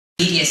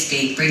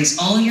Mediascape brings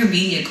all your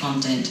media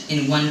content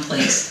in one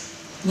place.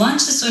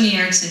 Launch the Sony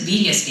Ericsson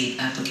Mediascape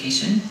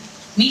application.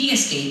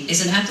 Mediascape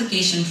is an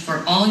application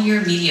for all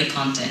your media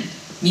content,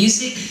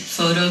 music,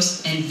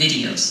 photos, and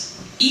videos.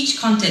 Each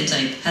content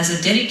type has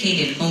a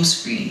dedicated home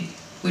screen,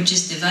 which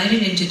is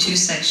divided into two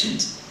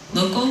sections,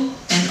 local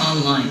and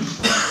online.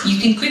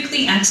 You can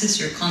quickly access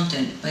your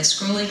content by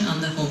scrolling on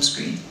the home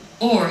screen.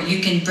 Or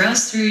you can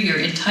browse through your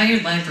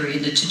entire library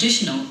in the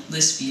traditional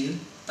list view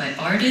by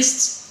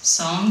artists,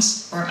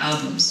 songs, or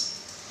albums.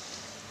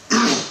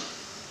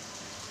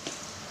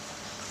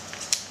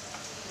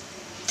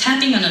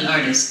 Tapping on an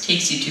artist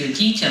takes you to a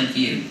detailed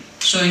view,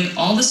 showing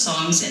all the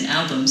songs and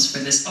albums for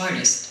this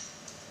artist.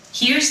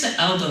 Here's the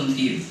album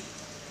view,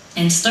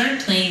 and start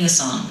playing the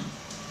song.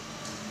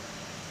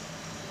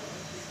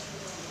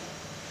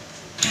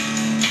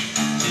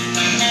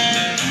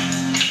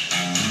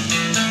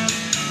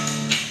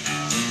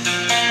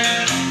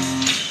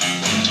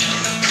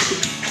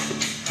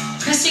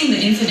 Pressing the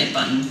Infinite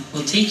button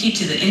will take you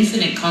to the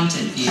Infinite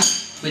Content view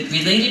with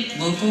related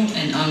local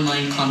and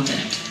online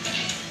content.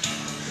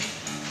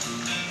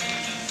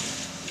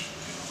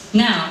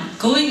 Now,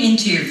 going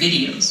into your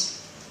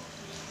videos,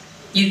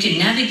 you can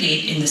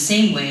navigate in the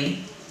same way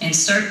and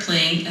start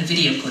playing a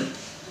video clip.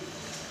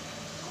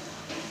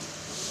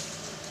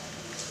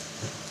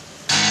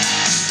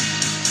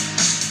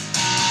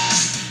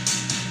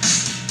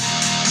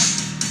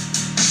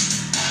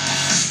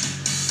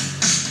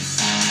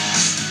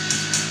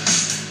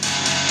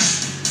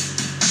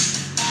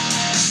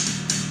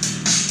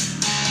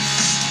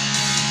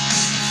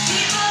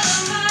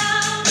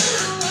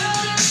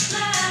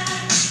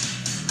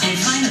 And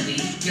finally,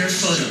 your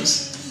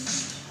photos.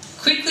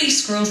 Quickly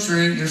scroll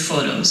through your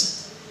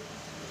photos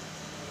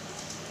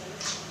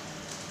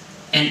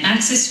and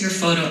access your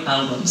photo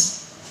albums.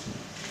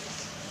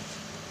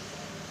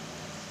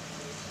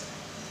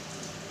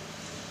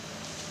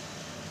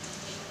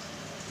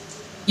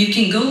 You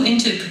can go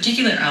into a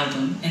particular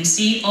album and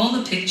see all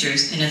the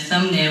pictures in a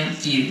thumbnail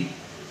view.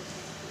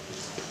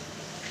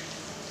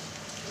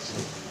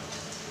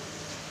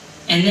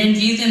 And then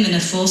view them in a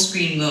full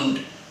screen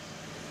mode.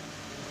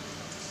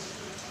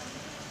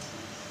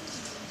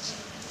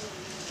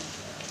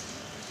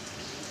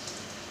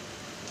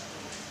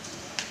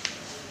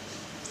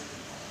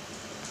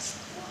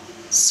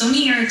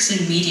 Sony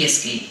Ericsson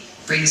Mediascape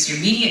brings your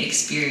media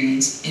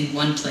experience in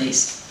one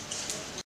place.